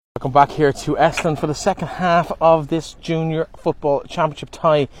Welcome back here to Eslin for the second half of this junior football championship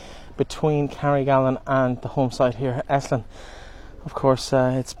tie between Carrigallen and the home side here, Eslin. Of course,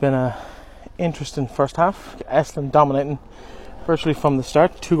 it's been an interesting first half. Eslin dominating virtually from the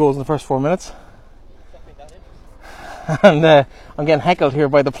start. 2 goals in the first 4 minutes. And I'm getting heckled here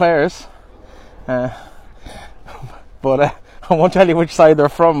by the players. But I won't tell you which side they're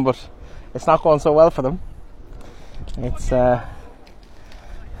from, but it's not going so well for them. It's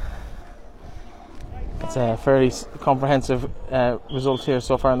a fairly comprehensive result here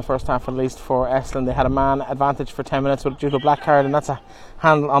so far in the first half, at least for Eslin. They had a man advantage for 10 minutes due to a black card, and that's a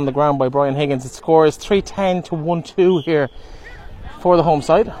handle on the ground by Brian Higgins. It scores 3-10 to 1-2 here for the home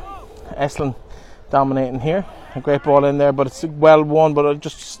side. Eslin dominating here. A great ball in there, but it's well won, but it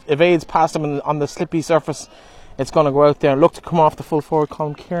just evades past him on the slippy surface. It's going to go out there and look to come off the full forward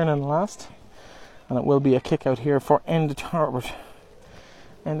Colin Kieran in the last. And it will be a kick out here for Enda Turbot.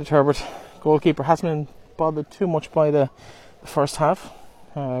 Enda Turbot, goalkeeper, hasn't been bothered too much by the first half.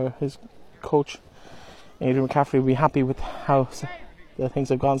 His coach Adrian McCaffrey will be happy with how the things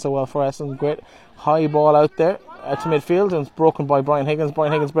have gone so well for us. And great high ball out there to midfield, and it's broken by Brian Higgins.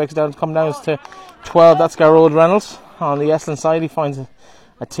 Brian Higgins breaks it down, come down to 12. That's Garrod Reynolds on the Eslin side. He finds a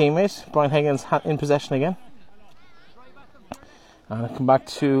teammate. Brian Higgins in possession again, and I come back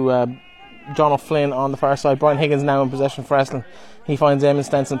to John O'Flynn on the far side. Brian Higgins now in possession for Eslin. He finds Eamon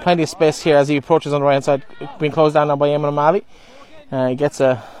Stenson. Plenty of space here as he approaches on the right hand side. Being closed down now by Eamon O'Malley. He gets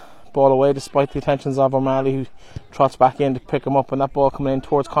a ball away despite the attentions of O'Malley, who trots back in to pick him up. And that ball coming in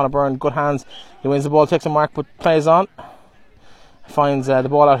towards Conor Byrne. Good hands. He wins the ball, takes a mark, but plays on. Finds the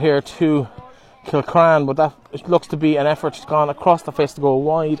ball out here to Kilcran, but that it looks to be an effort gone across the face to go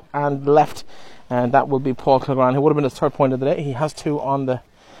wide and left. And that will be Paul Kilcran, who would have been his third point of the day. He has 2 on the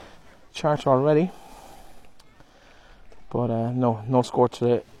chart already. But no score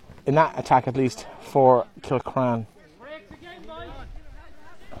today, in that attack at least, for Kilcran.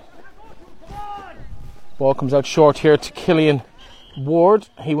 Ball comes out short here to Killian Ward.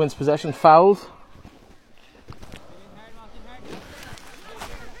 He wins possession, fouled.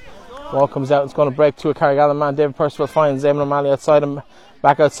 Ball comes out, it's going to break to a Carrigallen man. David Percival finds Eamon O'Malley outside him,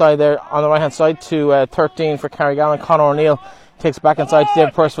 back outside there on the right hand side to 13 for Carrigallen. Conor O'Neill takes it back inside to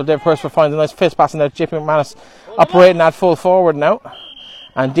David Percival. David Percival finds a nice fist pass in there to JP McManus, operating at full forward now,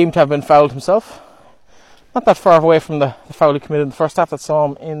 and deemed to have been fouled himself. Not that far away from the foul he committed in the first half that saw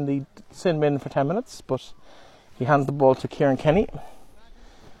him in the sin bin for 10 minutes, but he hands the ball to Kieran Kenny.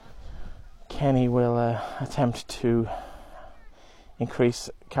 Kenny will attempt to increase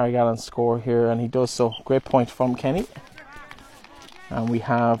Carrigallen's score here, and he does so. Great point from Kenny. And we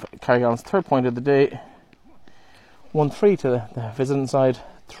have Carrigallen's third point of the day. 1-3 to the visiting side,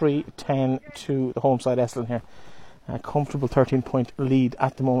 3-10 to the home side Eslin here. A comfortable 13-point lead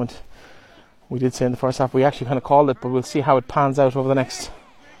at the moment. We did say in the first half we actually kind of called it, but we'll see how it pans out over the next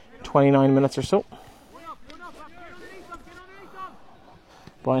 29 minutes or so.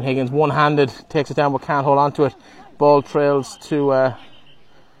 Brian Higgins one-handed takes it down but can't hold on to it. Ball trails to a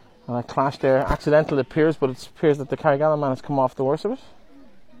clash there. Accidental it appears, but it appears that the Carrigallen man has come off the worst of it.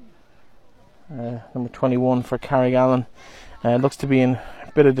 Number 21 for Carrigallen. Looks to be in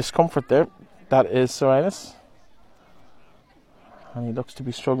a bit of discomfort there. That is Soranis. And he looks to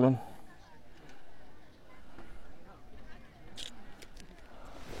be struggling.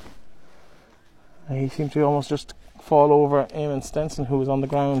 He seemed to almost just fall over Eamon Stenson, who was on the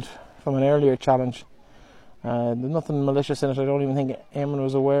ground from an earlier challenge. There's nothing malicious in it. I don't even think Eamon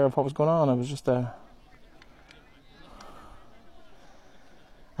was aware of what was going on. It was just a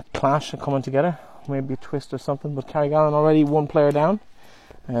clash coming together, maybe a twist or something. But Carrigallen already 1 player down.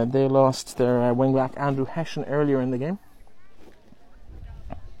 They lost their wing back Andrew Hessian earlier in the game.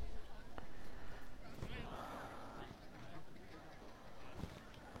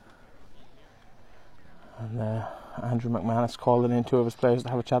 And Andrew McManus called in 2 of his players to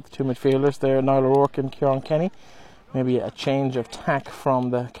have a chat. The 2 midfielders there, Niall O'Rourke and Kieran Kenny. Maybe a change of tack from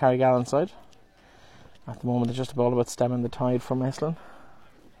the Carrigallen side. At the moment it's just all about stemming the tide from Eslin,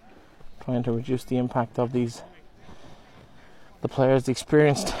 trying to reduce the impact of the players, the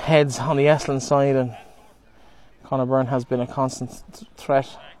experienced heads on the Eslin side, and Conor Byrne has been a constant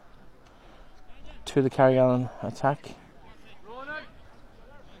threat to the Carrigallen attack.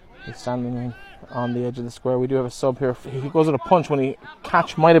 He's standing on the edge of the square. We do have a sub here. He goes with a punch when he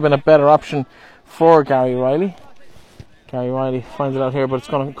catch might have been a better option for Gary Riley. Gary Riley finds it out here, but it's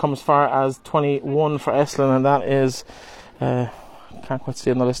going to come as far as 21 for Eslin, and that is can't quite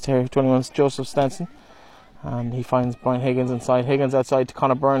see on the list here. 21 is Joseph Stenson, And he finds Brian Higgins inside. Higgins outside to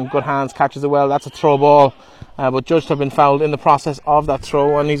Conor Byrne. Good hands, catches it well. That's a throw ball. But judged to have been fouled in the process of that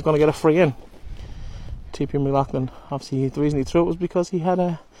throw, and he's going to get a free in. TP McLaughlin, obviously the reason he threw it was because he had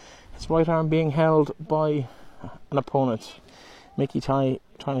his right arm being held by an opponent. Mickey Ty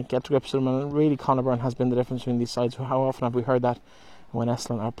trying to get to grips with him, and really Conor Byrne has been the difference between these sides. How often have we heard that when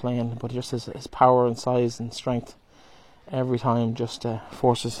Eslin are playing? But just his power and size and strength every time just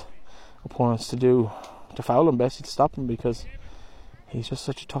forces opponents to foul him, basically to stop him, because he's just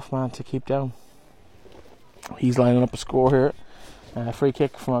such a tough man to keep down. He's lining up a score here. Free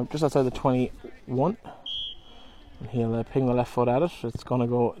kick from just outside the 21. And he'll ping the left foot at it. It's going to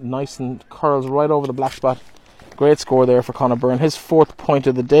go nice and curls right over the black spot. Great score there for Conor Byrne. His 4th point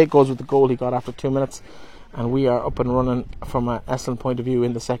of the day goes with the goal he got after 2 minutes. And we are up and running from an Eslin point of view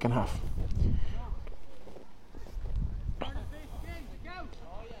in the second half.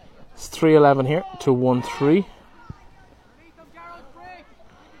 It's 3:11 here to 1-3.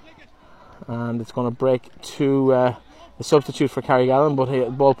 And it's going to break to a substitute for Carrigallen, but the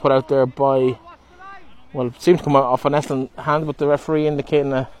ball put out there by, well, it seemed to come off an Eslin hand, but the referee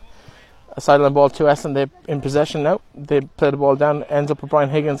indicating a sideline ball to Eslin. They're in possession now. They play the ball down, ends up with Brian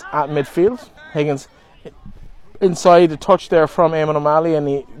Higgins at midfield. Higgins inside, a touch there from Eamon O'Malley, and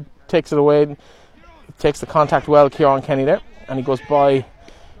he takes it away, takes the contact well, Kieran Kenny there, and he goes by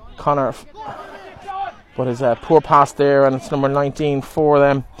Conor, but his poor pass there, and it's number 19 for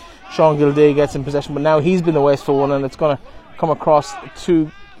them. Sean Gildea gets in possession, but now he's been the wasteful one, and it's going to come across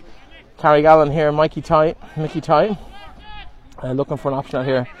to Carrigallen here. Mickey Ty looking for an option out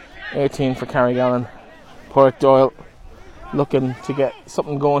here. 18 for Carrigallen. Porrick Doyle looking to get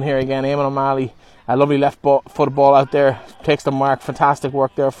something going here again. Eamon O'Malley, a lovely left foot ball out there, takes the mark. Fantastic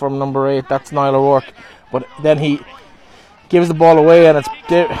work there from number 8. That's Niall O'Rourke, but then he gives the ball away, and it's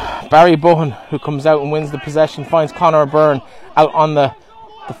Barry Bohan who comes out and wins the possession, finds Conor Byrne out on the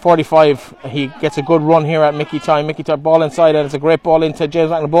 45. He gets a good run here at Mickey Ty. Ball inside, and it's a great ball into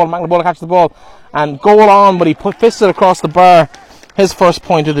James McNabola catches the ball and goal on, but he fists it across the bar. His first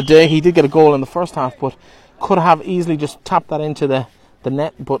point of the day. He did get a goal in the first half, but could have easily just tapped that into the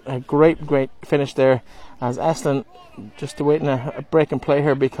net. But a great finish there, as Eslin just awaiting a break and play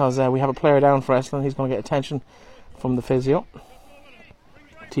here, because we have a player down for Eslin. He's going to get attention from the physio.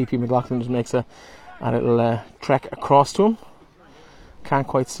 TP McLaughlin just makes a little trek across to him. Can't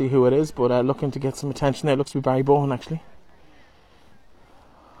quite see who it is, but looking to get some attention there. It looks to be Barry Bohan, actually.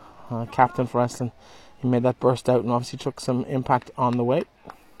 Captain for Eslin. He made that burst out and obviously took some impact on the way.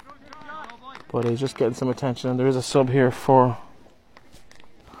 But he's just getting some attention, and there is a sub here for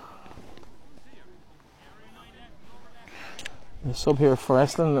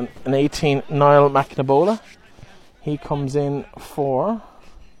Eslin, an 18, Niall McNabola. He comes in for,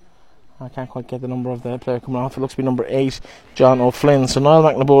 I can't quite get the number of the player coming off. It looks to be number 8, John O'Flynn. So Niall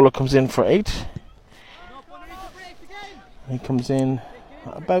McNabola comes in for 8. He comes in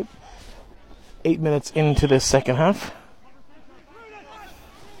about 8 minutes into the second half.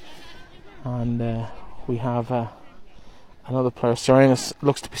 And we have another player. Serenas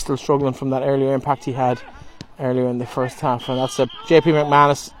looks to be still struggling from that earlier impact he had earlier in the first half. And that's JP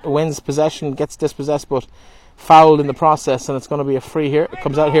McManus wins possession, gets dispossessed, but fouled in the process, and it's going to be a free here. It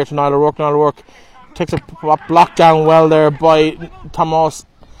comes out here to Niall O'Rourke. Niall O'Rourke takes a block down well there by Thomas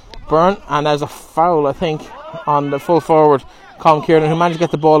Byrne, and there's a foul, I think, on the full forward Colin Kieran, who managed to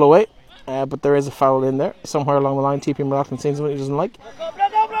get the ball away, but there is a foul in there somewhere along the line. TP McLaughlin sees something he doesn't like,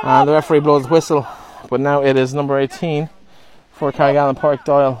 and the referee blows the whistle. But now it is number 18 for Carrigallen, Porrick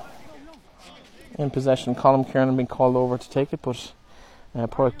Doyle, in possession. Colin Kieran being called over to take it, but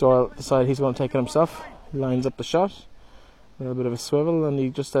Porrick Doyle decided he's going to take it himself. He lines up the shot, a little bit of a swivel, and he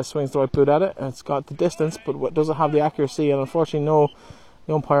just swings the right boot at it, and it's got the distance, but doesn't have the accuracy, and unfortunately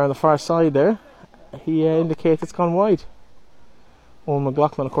the umpire on the far side there, he indicates it's gone wide. Owen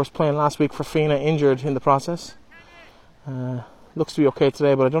McLaughlin, of course, playing last week for Fianna, injured in the process. Looks to be okay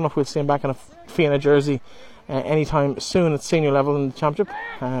today, but I don't know if we'll see him back in a Fianna jersey anytime soon at senior level in the championship.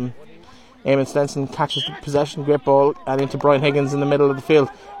 Eamon Stenson catches the possession, great ball, and into Brian Higgins in the middle of the field.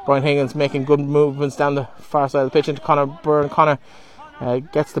 Brian Higgins making good movements down the far side of the pitch into Conor Byrne. Conor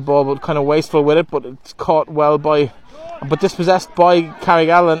gets the ball, but kind of wasteful with it, but it's caught well but dispossessed by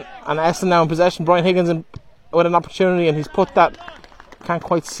Carrigallen, and Eslin now in possession. Brian Higgins with an opportunity, and he's put that, can't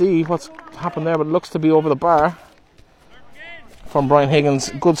quite see what's happened there, but it looks to be over the bar from Brian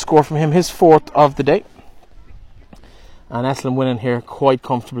Higgins. Good score from him, his 4th of the day, and Eslin winning here quite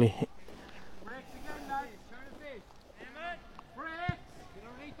comfortably.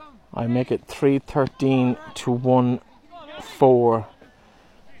 I make it 3-13 to 1-4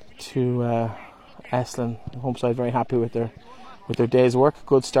 to Eslin, home side, very happy with their day's work.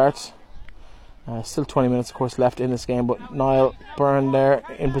 Good start. Still 20 minutes, of course, left in this game, but Niall Byrne there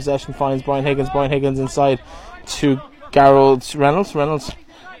in possession finds Brian Higgins. Brian Higgins inside to Garrod Reynolds. Reynolds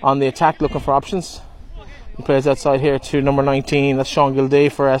on the attack, looking for options. He plays outside here to number 19. That's Sean Gildea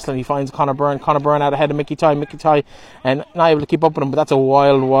for Eslin. He finds Conor Byrne. Conor Byrne out ahead of Mickey Tighe. Mickey Tighe and not able to keep up with him, but that's a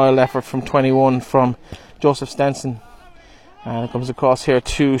wild effort from 21 from Joseph Stenson. And it comes across here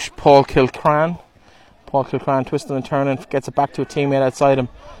to Paul Kilcran. Paul Kilcran twisting and turning, gets it back to a teammate outside him.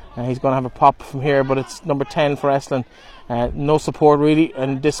 He's going to have a pop from here, but it's number 10 for Eslin. No support really,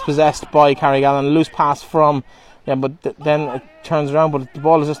 and dispossessed by Carrigallen. Loose pass from them, but then it turns around, but the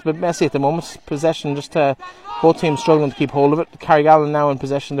ball is just a bit messy at the moment. Possession, just both teams struggling to keep hold of it. Carrigallen now in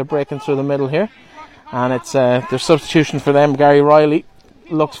possession. They're breaking through the middle here, and it's their substitution for them. Gary Riley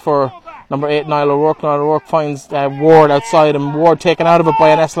looks for number 8, Niall O'Rourke. Niall O'Rourke finds Ward outside him. Ward taken out of it by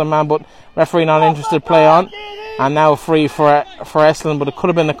an Eslin man, but referee not interested, play on. And now a free for Eslin, but it could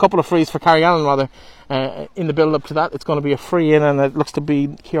have been a couple of frees for Carrigallen rather in the build up to that. It's going to be a free in, and it looks to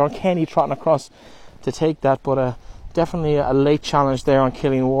be Kieran Kenny trotting across to take that, but definitely a late challenge there on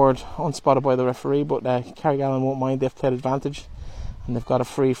Killian Ward, unspotted by the referee, but Carrigallen won't mind. They've played advantage and they've got a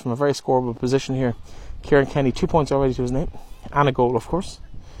free from a very scoreable position here. Kieran Kenny, 2 points already to his name, and a goal of course,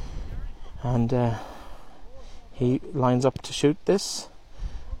 and he lines up to shoot this,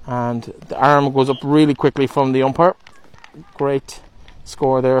 and the arm goes up really quickly from the umpire. Great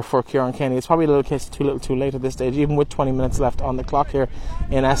score there for Kieran Kenny. It's probably a little case too little too late at this stage, even with 20 minutes left on the clock here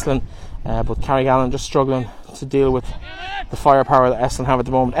in Eslin, but Carrigallen just struggling to deal with the firepower that Eslin have at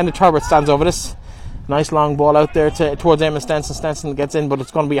the moment. Enda Turbot stands over this. Nice long ball out there towards Eamon Stenson. Stenson gets in, but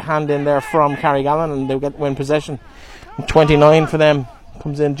it's going to be a hand in there from Carrigallen, and they'll win possession. 29 for them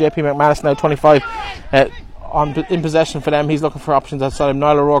comes in. JP McManus now 25 in possession for them. He's looking for options outside him.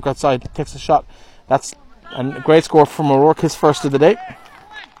 Niall O'Rourke outside takes a shot. That's a great score from O'Rourke, his first of the day.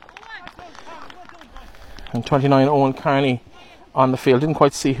 And 29, Owen Carney on the field. Didn't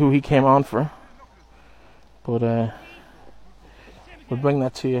quite see who he came on for, but we'll bring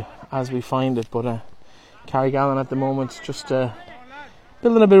that to you as we find it. But Carrigallen at the moment just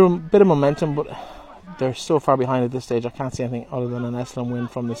building a bit of momentum, but they're so far behind at this stage. I can't see anything other than an Eslin win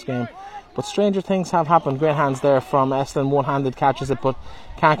from this game. But stranger things have happened. Great hands there from Eslin. One-handed catches it, but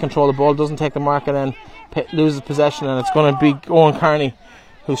can't control the ball. Doesn't take the mark, and then loses possession. And it's going to be Owen Carney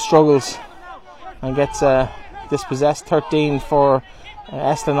who struggles and gets dispossessed. 13 for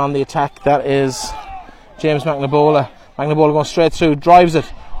Eslin on the attack. That is James McNabola. McNabola going straight through, drives it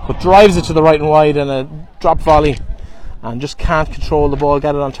to the right and wide in a drop volley, and just can't control the ball,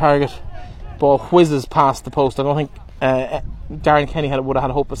 get it on target. Ball whizzes past the post. I don't think Darren Kenny would have had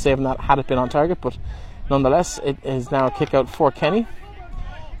a hope of saving that had it been on target, but nonetheless it is now a kick out for Kenny.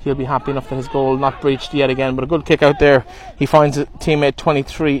 He'll be happy enough that his goal not breached yet again, but a good kick out there. He finds a teammate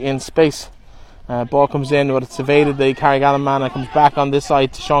 23 in space. Ball comes in, but it's evaded the Carrigallen man, and comes back on this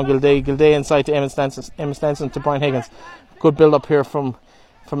side to Sean Gildea. Gildea inside to Eamon Stenson to Brian Higgins. Good build up here from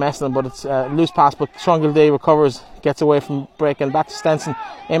Eslin, but it's a loose pass, but Sean Gildea recovers, gets away from breaking, back to Stenson.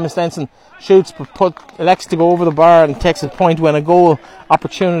 Eamon Stenson shoots, but elects to go over the bar and takes a point when a goal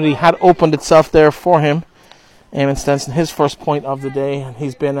opportunity had opened itself there for him. Eamon Stenson, his first point of the day, and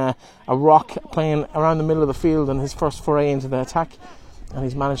he's been a rock playing around the middle of the field in his first foray into the attack, and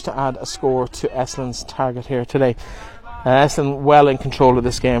he's managed to add a score to Eslin's target here today. Eslin well in control of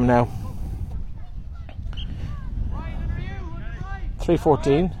this game now.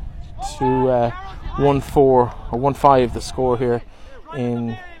 3-14 to 1-4 or 1-5 the score here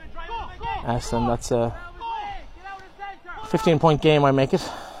in Eslin. That's a 15-point game, I make it,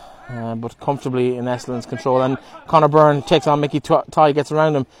 but comfortably in Eslin's control. And Conor Byrne takes on Mickey Tighe, gets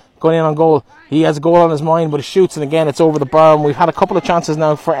around him, going in on goal. He has a goal on his mind, but he shoots, and again it's over the bar. And we've had a couple of chances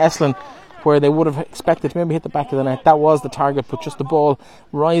now for Eslin where they would have expected to maybe hit the back of the net. That was the target, but just the ball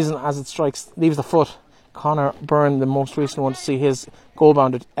rising as it strikes, leaves the foot. Conor Byrne, the most recent one to see his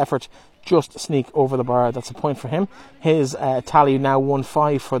goal-bounded effort just sneak over the bar. That's a point for him. His tally now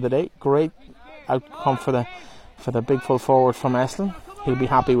 1-5 for the day. Great outcome for the big full forward from Eslin. He'll be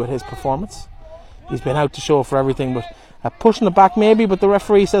happy with his performance. He's been out to show for everything, but pushing it back maybe, but the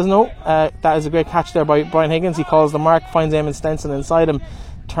referee says no. That is a great catch there by Brian Higgins. He calls the mark, finds Eamon Stenson inside him,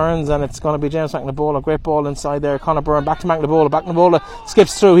 turns, and it's going to be James McNabola. Great ball inside there. Conor Byrne back to McNabola. McNabola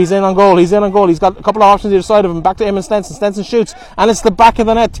skips through. He's in on goal. He's got a couple of options either side of him. Back to Eamon Stenson. Stenson shoots, and it's the back of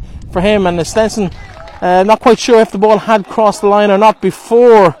the net for him. And Stenson not quite sure if the ball had crossed the line or not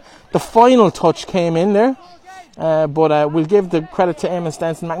before the final touch came in there. But we'll give the credit to Eamon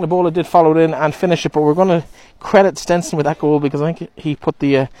Stenson. McNabola did follow it in and finish it, but we're going to credit Stenson with that goal because I think he put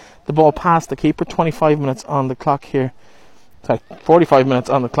the ball past the keeper. 25 minutes on the clock here. Sorry, 45 minutes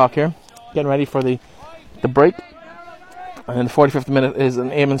on the clock here. Getting ready for the break. And in the 45th minute is an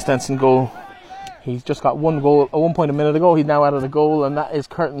Eamon Stenson goal. He's just got one goal at 1 point a minute ago. He's now added a goal, and that is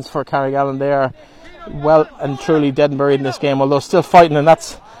curtains for Carrigallen. They are well and truly dead and buried in this game, although still fighting, and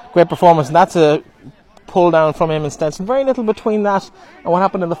that's great performance. And that's a pull down from Eamon Stenson. Very little between that and what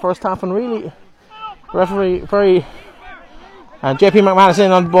happened in the first half, and really the referee very JP McManus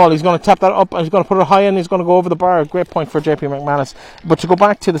in on the ball. He's going to tap that up and he's going to put it high in. He's going to go over the bar. Great point for JP McManus. But to go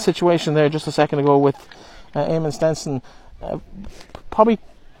back to the situation there just a second ago with Eamon Stenson, probably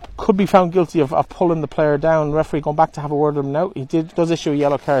could be found guilty of pulling the player down. The referee going back to have a word with him now. He does issue a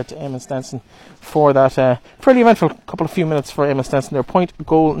yellow card to Eamon Stenson for that fairly eventful few minutes for Eamon Stenson. Their point,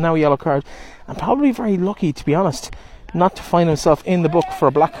 goal, now yellow card, and probably very lucky, to be honest, not to find himself in the book for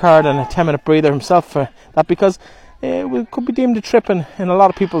a black card and a 10-minute breather himself for that, because it could be deemed a trip in a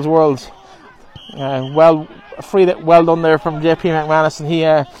lot of people's worlds. Well done there from JP McManus, and he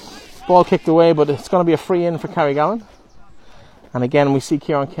ball kicked away, but it's going to be a free in for Carrigallen. And again, we see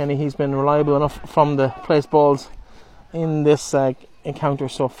Kieran Kenny. He's been reliable enough from the place balls in this encounter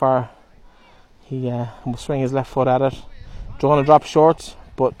so far. He will swing his left foot at it. Going to drop short,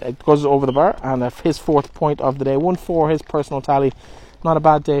 but it goes over the bar. And his 4th point of the day. 1-4, his personal tally. Not a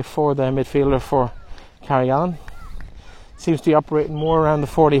bad day for the midfielder for Carrigallen. Seems to be operating more around the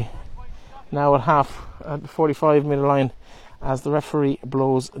 40 now at the 45 metre line, as the referee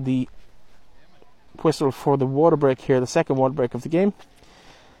blows the whistle for the water break here, the second water break of the game.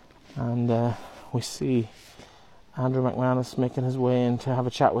 And we see Andrew McManus making his way in to have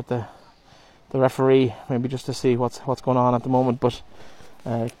a chat with the referee, maybe just to see what's going on at the moment. But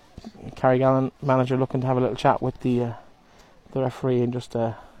Carrigallen manager looking to have a little chat with the referee, and just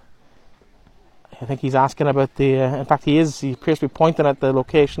I think he's asking about in fact he appears to be pointing at the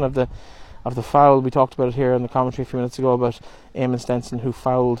location of the foul. We talked about it here in the commentary a few minutes ago about Eamon Stenson, who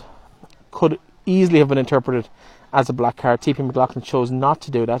fouled. Could easily have been interpreted as a black card. TP McLaughlin chose not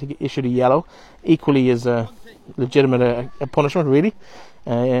to do that. He issued a yellow. Equally is a legitimate a punishment, really.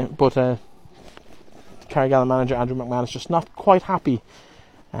 But Carrigallen manager Andrew McManus just not quite happy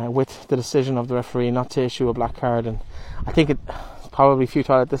with the decision of the referee not to issue a black card. And I think it's probably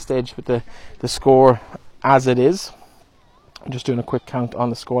futile at this stage with the score as it is. I'm just doing a quick count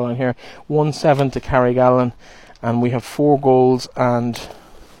on the scoreline here. 1-7 to Carrigallen, and we have 4 goals and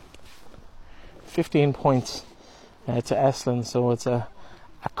 15 points to Eslin, so it's a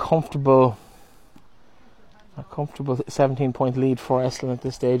comfortable 17-point lead for Eslin at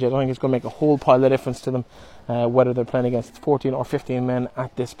this stage. I don't think it's going to make a whole pile of difference to them whether they're playing against 14 or 15 men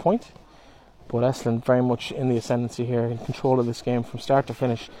at this point. But Eslin very much in the ascendancy here, in control of this game from start to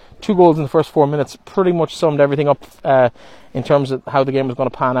finish. 2 goals in the first 4 minutes pretty much summed everything up in terms of how the game was going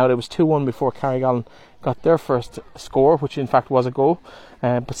to pan out. It was 2-1 before Carrigallen got their first score, which in fact was a goal.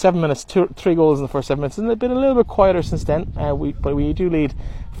 But 7 minutes, 3 goals in the first 7 minutes, and they've been a little bit quieter since then. But we do lead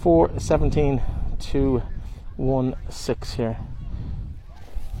 4-17 to 1-6 here.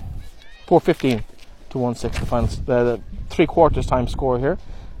 4-15 to 1-6 the final, the 3/4 time score here,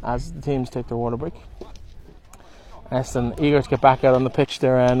 as the teams take their water break. Eslin eager to get back out on the pitch.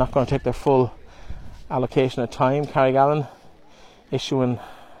 They're not going to take their full allocation of time. Carrigallen issuing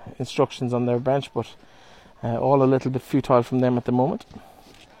instructions on their bench, but all a little bit futile from them at the moment.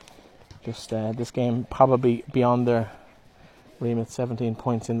 Just this game probably beyond their remit. 17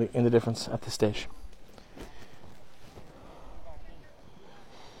 points in the difference at this stage.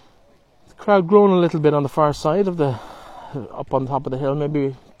 The crowd growing a little bit on the far side of up on top of the hill,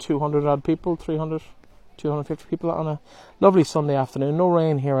 maybe 200 odd people, 300, 250 people on a lovely Sunday afternoon. No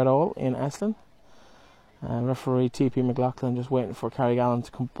rain here at all in Eslin. Referee TP McLaughlin just waiting for Carrigallen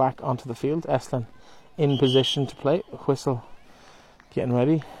to come back onto the field. Eslin in position to play. Whistle getting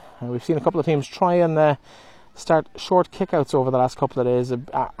ready. We've seen a couple of teams try and start short kickouts over the last couple of days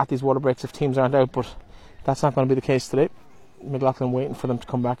at these water breaks if teams aren't out, but that's not going to be the case today. McLaughlin waiting for them to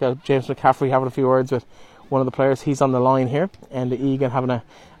come back out. James McCaffrey having a few words with one of the players. He's on the line here, and the Egan having a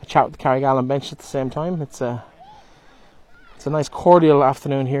chat with the Carrigallen bench at the same time. It's a nice cordial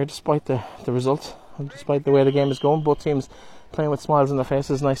afternoon here, despite the result and despite the way the game is going. Both teams playing with smiles on their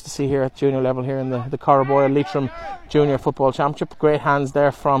faces. Nice to see here at junior level here in the Corriboyle Leitrim Junior Football Championship. Great hands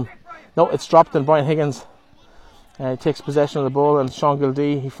there from... No, it's dropped, and Brian Higgins takes possession of the ball, and Sean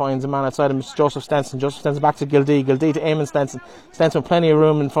Gildee, he finds a man outside him. It's Joseph Stenson back to Gildee to Eamon Stenson. Stenson with plenty of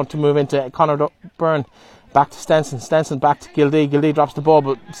room in front to move into. Conor Byrne Back to Stenson back to Gildee drops the ball,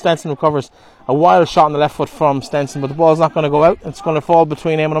 but Stenson recovers. A wild shot on the left foot from Stenson, but the ball's not going to go out. It's going to fall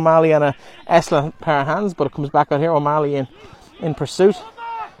between Eamon O'Malley and a Eslin pair of hands, but it comes back out here. O'Malley in pursuit.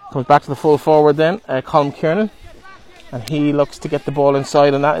 Comes back to the full forward then, Colm Kiernan, and he looks to get the ball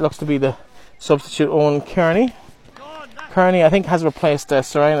inside, and that looks to be the substitute Owen Kearney. Kearney, I think, has replaced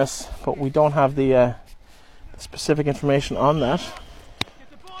Serenas, but we don't have the specific information on that.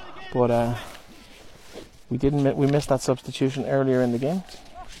 But we missed that substitution earlier in the game.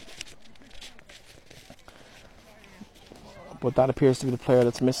 But that appears to be the player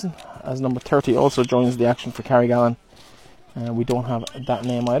that's missing, as number 30 also joins the action for Carrigallen. We don't have that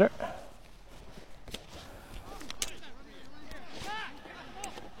name either.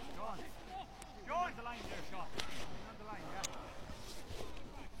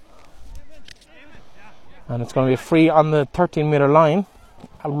 And it's going to be a free on the 13-metre line,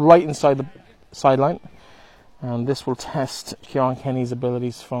 right inside the sideline. And this will test Kieran Kenny's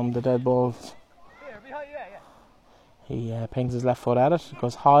abilities from the dead balls. He pings his left foot at it,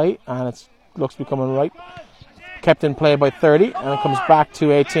 goes high, and it looks to be coming right. Kept in play by 30, and it comes back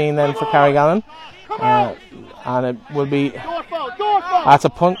to 18 then for Carrigallen. And it will be... That's a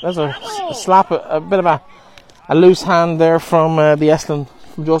punt, that's a slap, a bit of a loose hand there from the Eslin,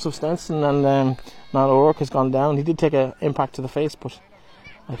 from Joseph Stenson, and Niall O'Rourke has gone down. He did take an impact to the face, but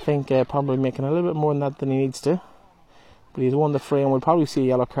I think probably making a little bit more than that than he needs to. But he's won the free, and we'll probably see a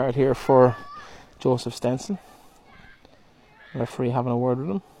yellow card here for Joseph Stenson. Referee having a word with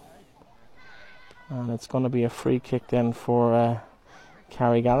him. And it's going to be a free kick then for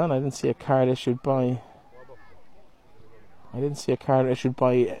Carrigallen. I didn't see a card issued by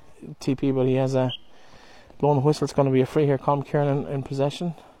TP, but he has a blown the whistle. It's going to be a free here. Colm Kiernan in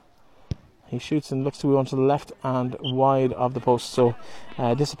possession. He shoots and looks to go onto the left and wide of the post. So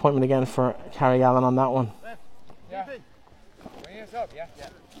disappointment again for Carrigallen on that one.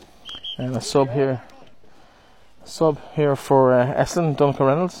 And a sub here. For Eslin, Duncan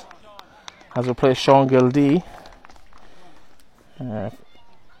Reynolds has replaced Sean Gildee for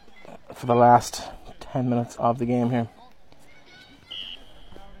the last 10 minutes of the game here.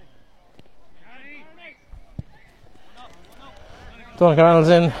 Duncan Reynolds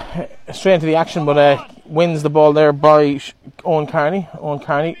in straight into the action, but wins the ball there by Owen Kearney. Owen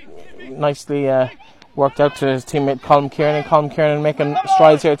Kearney nicely worked out to his teammate Colm Kiernan. Colm Kiernan making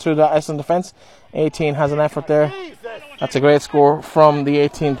strides here through the Eslin defence. 18 has an effort there. That's a great score from the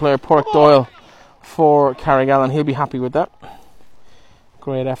 18 player Porrick Doyle for Carrigallen. He'll be happy with that.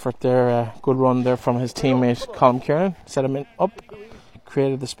 Great effort there, good run there from his teammate Colm Kiernan. Set him up,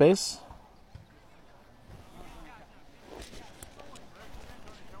 created the space.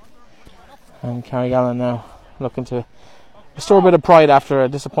 And Carrigallen now looking to restore a bit of pride after a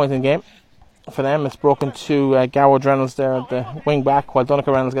disappointing game. For them, it's broken to Goward Reynolds there at the wing back, while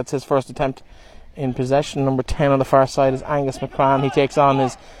Donnacha Reynolds gets his first attempt in possession. Number 10 on the far side is Angus McCran. He takes on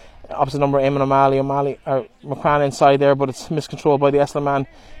his opposite number, Eamon O'Malley. McCran inside there, but it's miscontrolled by the Eslin man.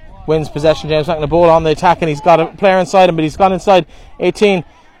 Wins possession. James Mack the ball on the attack, and he's got a player inside him, but he's gone inside 18.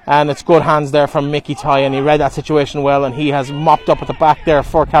 And it's good hands there from Mickey Ty, and he read that situation well, and he has mopped up at the back there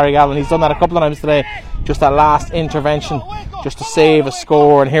for Carrigallen. He's done that a couple of times today, just that last intervention just to save a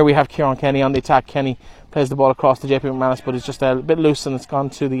score. And here we have Kieran Kenny on the attack. Kenny plays the ball across to JP McManus, but it's just a bit loose, and it's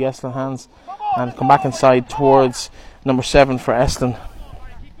gone to the Eslin hands and come back inside towards number 7 for Eslin.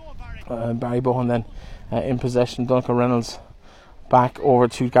 Barry Bohan then in possession. Duncan Reynolds back over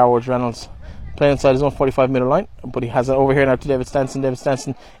to Goward Reynolds, playing inside his own 45-metre line, but he has it over here now to David Stenson. David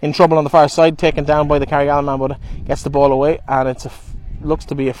Stenson in trouble on the far side, taken down by the Carrigallen man, but gets the ball away, and it's looks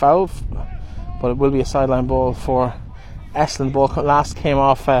to be a foul, but it will be a sideline ball for Eslin. Ball last came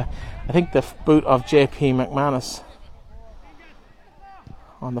off I think the boot of JP McManus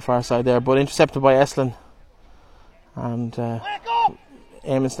on the far side there, but intercepted by Eslin, and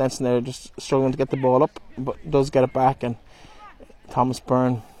Eamon Stenson there just struggling to get the ball up, but does get it back, and Thomas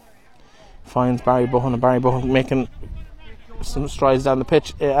Byrne finds Barry Bohan, and Barry Bohan making some strides down the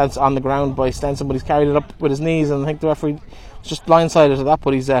pitch. It's on the ground by Stenson, but he's carried it up with his knees, and I think the referee was just blindsided to that,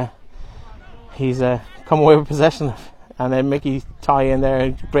 but he's come away with possession. And then Mickey Ty in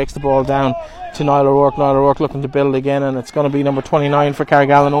there breaks the ball down to Niall O'Rourke. Niall O'Rourke looking to build again, and it's going to be number 29 for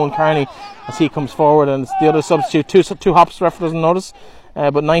Carrigallen, Owen Kearney, as he comes forward, and it's the other substitute. Two hops, the referee doesn't notice,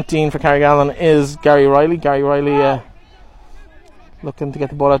 but 19 for Carrigallen is Gary Riley. Gary Riley looking to get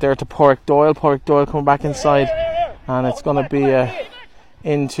the ball out there to Porrick Doyle. Porrick Doyle coming back inside, and it's going to be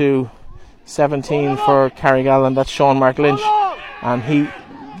into 17 for Carrigallen. That's Sean Mark Lynch, and he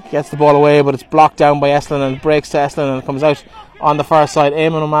gets the ball away, but it's blocked down by Eslin, and breaks to Eslin, and it comes out on the far side.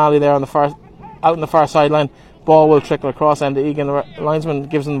 Eamon O'Malley there on the far out on the far sideline. Ball will trickle across, and the Egan linesman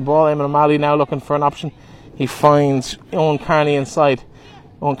gives him the ball. Eamon O'Malley now looking for an option. He finds Owen Kearney inside.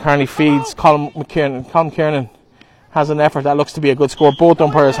 Owen Kearney feeds Colm McKiernan. Colm Kiernan has an effort that looks to be a good score. Both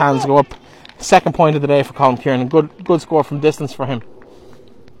umpires' hands go up. Second point of the day for Colm Kiernan. Good score from distance for him.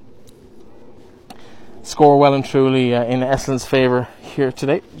 Score well and truly in Eslin's favour here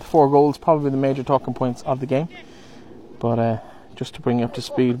today. 4 goals, probably the major talking points of the game. But just to bring you up to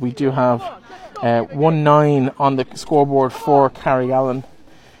speed, we do have 1-9 on the scoreboard for Carrigallen.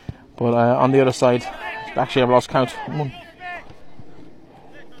 But on the other side, actually I've lost count.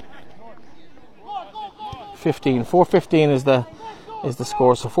 15. 4-15 is the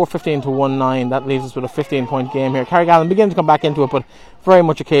score. So 4-15 to 1-9. That leaves us with a 15-point game here. Carrigallen beginning to come back into it, but very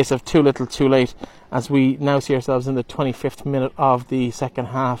much a case of too little, too late. As we now see ourselves in the 25th minute of the second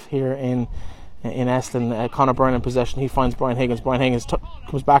half here in Eslin. Conor Byrne in possession. He finds Brian Higgins. Brian Higgins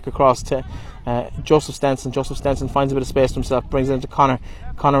comes back across to Joseph Stenson. Joseph Stenson finds a bit of space to himself, brings it into Conor.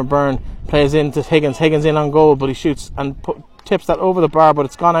 Conor Byrne plays into Higgins. Higgins in on goal, but he shoots and tips that over the bar, but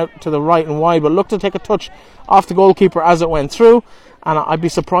it's gone out to the right and wide, but looked to take a touch off the goalkeeper as it went through. And I'd be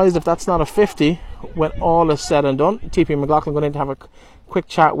surprised if that's not a 50 when all is said and done. TP McLaughlin going in to have a quick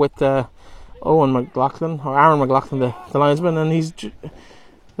chat with Aaron McLaughlin, the linesman, and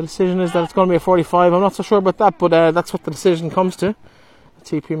the decision is that it's going to be a 45. I'm not so sure about that, but that's what the decision comes to.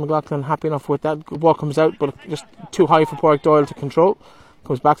 TP McLaughlin happy enough with that. Good ball comes out, but just too high for Pádraig Doyle to control.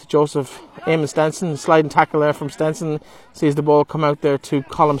 Comes back to Joseph. Eamon Stenson, sliding tackle there from Stenson. Sees the ball come out there to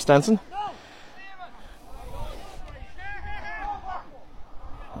Colm Stenson.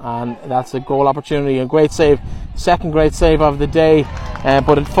 And that's a goal opportunity, a great save, second great save of the day,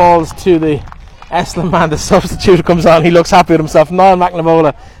 but it falls to the Eslin man. The substitute comes on, he looks happy with himself. Niall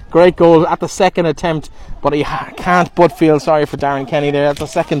McNavola, great goal at the second attempt, but he can't but feel sorry for Darren Kenny there. That's the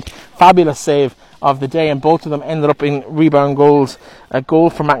second fabulous save of the day, and both of them ended up in rebound goals. A goal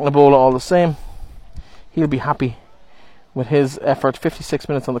for McNavola all the same. He'll be happy with his effort. 56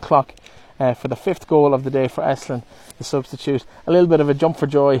 minutes on the clock for the 5th goal of the day for Eslin, the substitute. A little bit of a jump for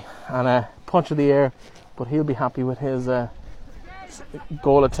joy and a punch of the air, but he'll be happy with his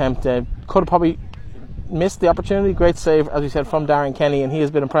goal attempt. Could have probably missed the opportunity. Great save, as we said, from Darren Kenny, and he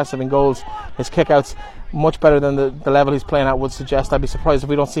has been impressive in goals. His kickouts much better than the level he's playing at would suggest. I'd be surprised if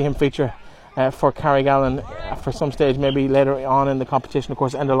we don't see him feature for Carrigallen for some stage, maybe later on in the competition. Of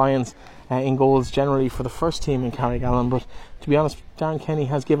course, Ender Lions in goals generally for the first team in Carrigallen, but to be honest, Darren Kenny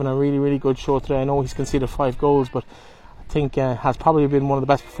has given a really, really good show today. I know he's conceded 5 goals, but I think has probably been one of the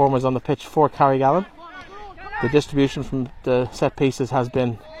best performers on the pitch for Carrigallen. The distribution from the set pieces has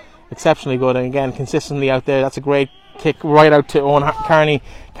been exceptionally good, and again, consistently out there. That's a great kick right out to Owen Kearney,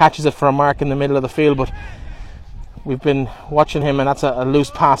 catches it for a mark in the middle of the field, but we've been watching him, and that's a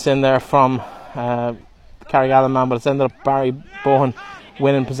loose pass in there from Carrigallen man, but it's ended up Barry Bohan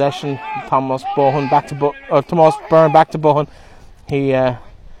winning possession. Thomas Byrne back to Bohan. He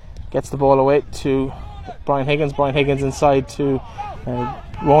gets the ball away to Brian Higgins. Brian Higgins inside to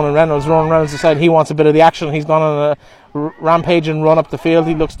Ronan Reynolds. Ronan Reynolds decided he wants a bit of the action. He's gone on a rampage and run up the field.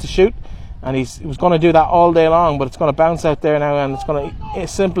 He looks to shoot, and he was going to do that all day long, but it's going to bounce out there now, and it's going to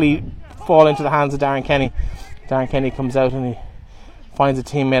simply fall into the hands of Darren Kenny. Darren Kenny comes out and he finds a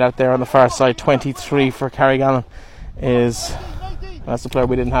teammate out there on the far side. 23 for Carrigallen that's the player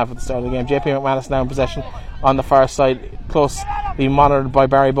we didn't have at the start of the game. JP McManus now in possession on the far side, closely monitored by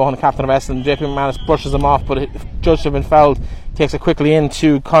Barry Bohan, the captain of Eslin. JP McManus brushes him off, but judged to have been fouled. Takes it quickly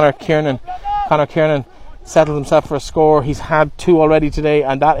into Conor Kiernan. Conor Kiernan settled himself for a score. He's had 2 already today,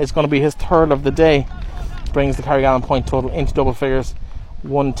 and that is going to be his 3rd of the day. Brings the Carrigallen point total into double figures.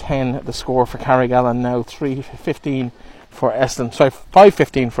 110 the score for Carrigallen now. 3-15 for Eslin.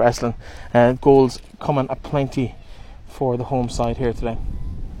 5-15 for Eslin. Goals coming aplenty for the home side here today.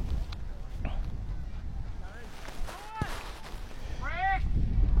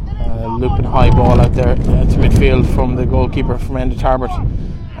 Looping high ball out there to midfield from the goalkeeper from Enda Tarbert,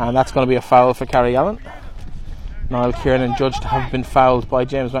 and that's going to be a foul for Carrigallen. Niall Kiernan judged to have been fouled by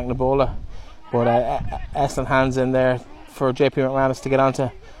James McNavola, but Eslin hands in there for JP McManus to get onto.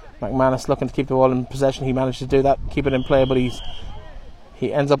 McManus looking to keep the ball in possession. He managed to do that, keep it in play, but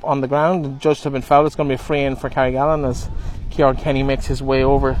he ends up on the ground and judged to have been fouled. It's going to be a free in for Carrigallen as Ciaran Kenny makes his way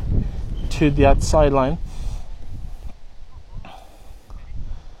over to that sideline.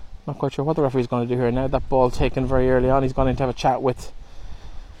 Not quite sure what the referee's going to do here now. That ball taken very early on. He's gone in to have a chat with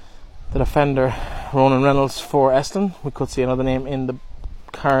the defender Ronan Reynolds for Eslin. We could see another name in the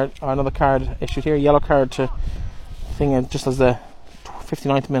card, or another card issued here. Yellow card to thing just as the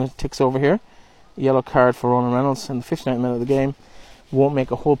 59th minute ticks over here. Yellow card for Ronan Reynolds in the 59th minute of the game. won't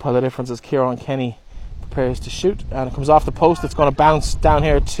make a whole pile of difference as Kieran Kenny prepares to shoot, and it comes off the post. It's going to bounce down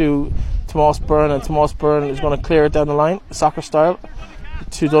here to Tomas Byrne, and Tomas Byrne is going to clear it down the line, soccer style,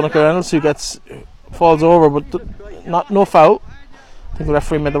 to Donnacha Reynolds, who falls over, but no foul. I think the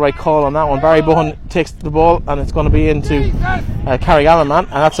referee made the right call on that one. Barry Bohan takes the ball, and it's going to be into Carrigallen, man,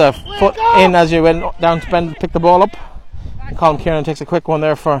 and that's a foot in as you went down to bend, pick the ball up. And Colin Kieran takes a quick one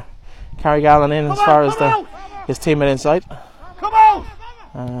there for Carrigallen in as far as his teammate inside.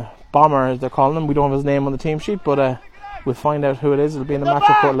 Bomber, as they're calling him. We don't have his name on the team sheet, but we'll find out who it is. It'll be in the match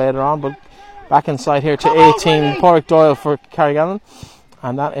report later on. But back inside here to 18, Pádraig Doyle for Carrigallen,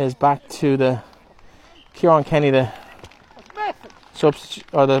 and that is back to the Kieran Kenny, the substitute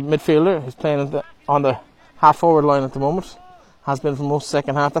or the midfielder, who's playing on the half forward line at the moment. Has been for most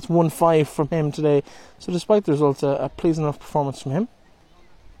second half. That's 1-5 from him today. So despite the results, a pleasing enough performance from him.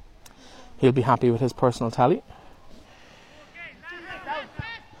 He'll be happy with his personal tally.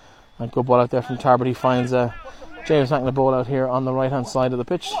 And good ball out there from Tarbert. He finds James McNabola out here on the right hand side of the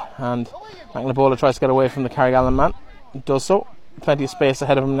pitch, and McNabola tries to get away from the Carrigallen man. He does so. Plenty of space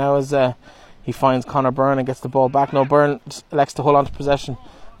ahead of him now as he finds Conor Byrne and gets the ball back. Now Byrne elects to hold on to possession,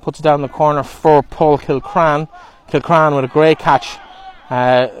 puts it down in the corner for Paul Kilcran. Kilcran with a great catch.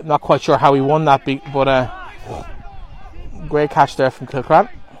 Not quite sure how he won that beat, but great catch there from Kilcran.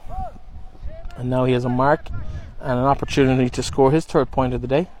 And now he has a mark and an opportunity to score his third point of the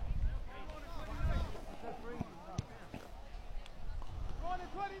day.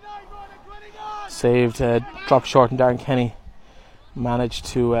 Saved, dropped short, and Darren Kenny managed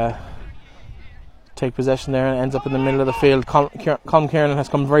to take possession there and ends up in the middle of the field. Colin Kieran has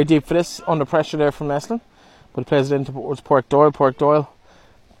come very deep for this, under pressure there from Eslin, but he plays it in towards Pádraig Doyle. Pádraig Doyle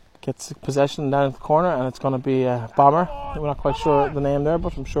gets possession down at the corner, and it's going to be Bomber. We're not quite sure the name there,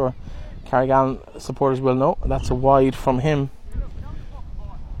 but I'm sure Carrigallen supporters will know. That's a wide from him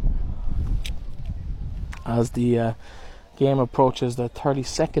as the game approaches the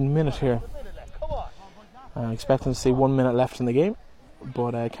 32nd minute here. I'm expecting to see 1 minute left in the game,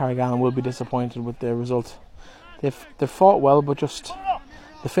 but Carrigallen will be disappointed with the result. They've fought well, but just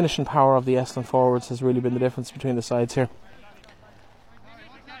the finishing power of the Eslin forwards has really been the difference between the sides here.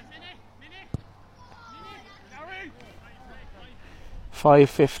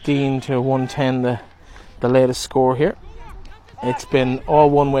 $5.15 to 1:10 the latest score here. It's been all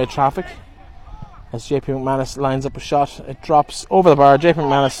one-way traffic as JP McManus lines up a shot. It drops over the bar. JP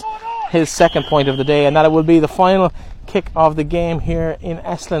McManus, his second point of the day, and that it will be the final kick of the game here in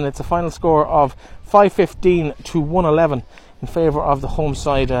Eslin. It's a final score of 5-15 to 111 in favour of the home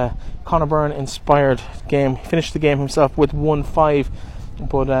side. Conor Byrne inspired game. He finished the game himself with 1-5,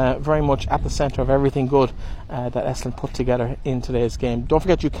 but very much at the centre of everything good that Eslin put together in today's game. Don't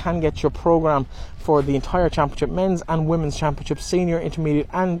forget, you can get your programme for the entire championship, men's and women's championship, senior, intermediate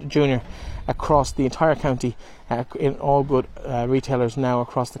and junior, across the entire county in all good retailers now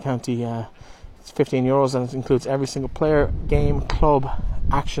across the county. It's €15 and it includes every single player, game, club,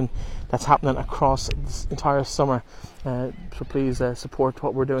 action that's happening across this entire summer. So please support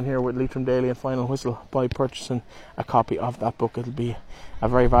what we're doing here with Leitrim Daily and Final Whistle by purchasing a copy of that book. It'll be a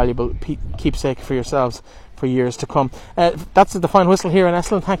very valuable keepsake for yourselves for years to come. That's the Final Whistle here in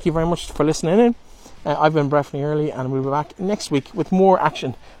Eslin. Thank you very much for listening in. I've been Breifne Earley, and we'll be back next week with more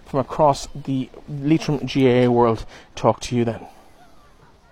action from across the Leitrim GAA world. Talk to you then.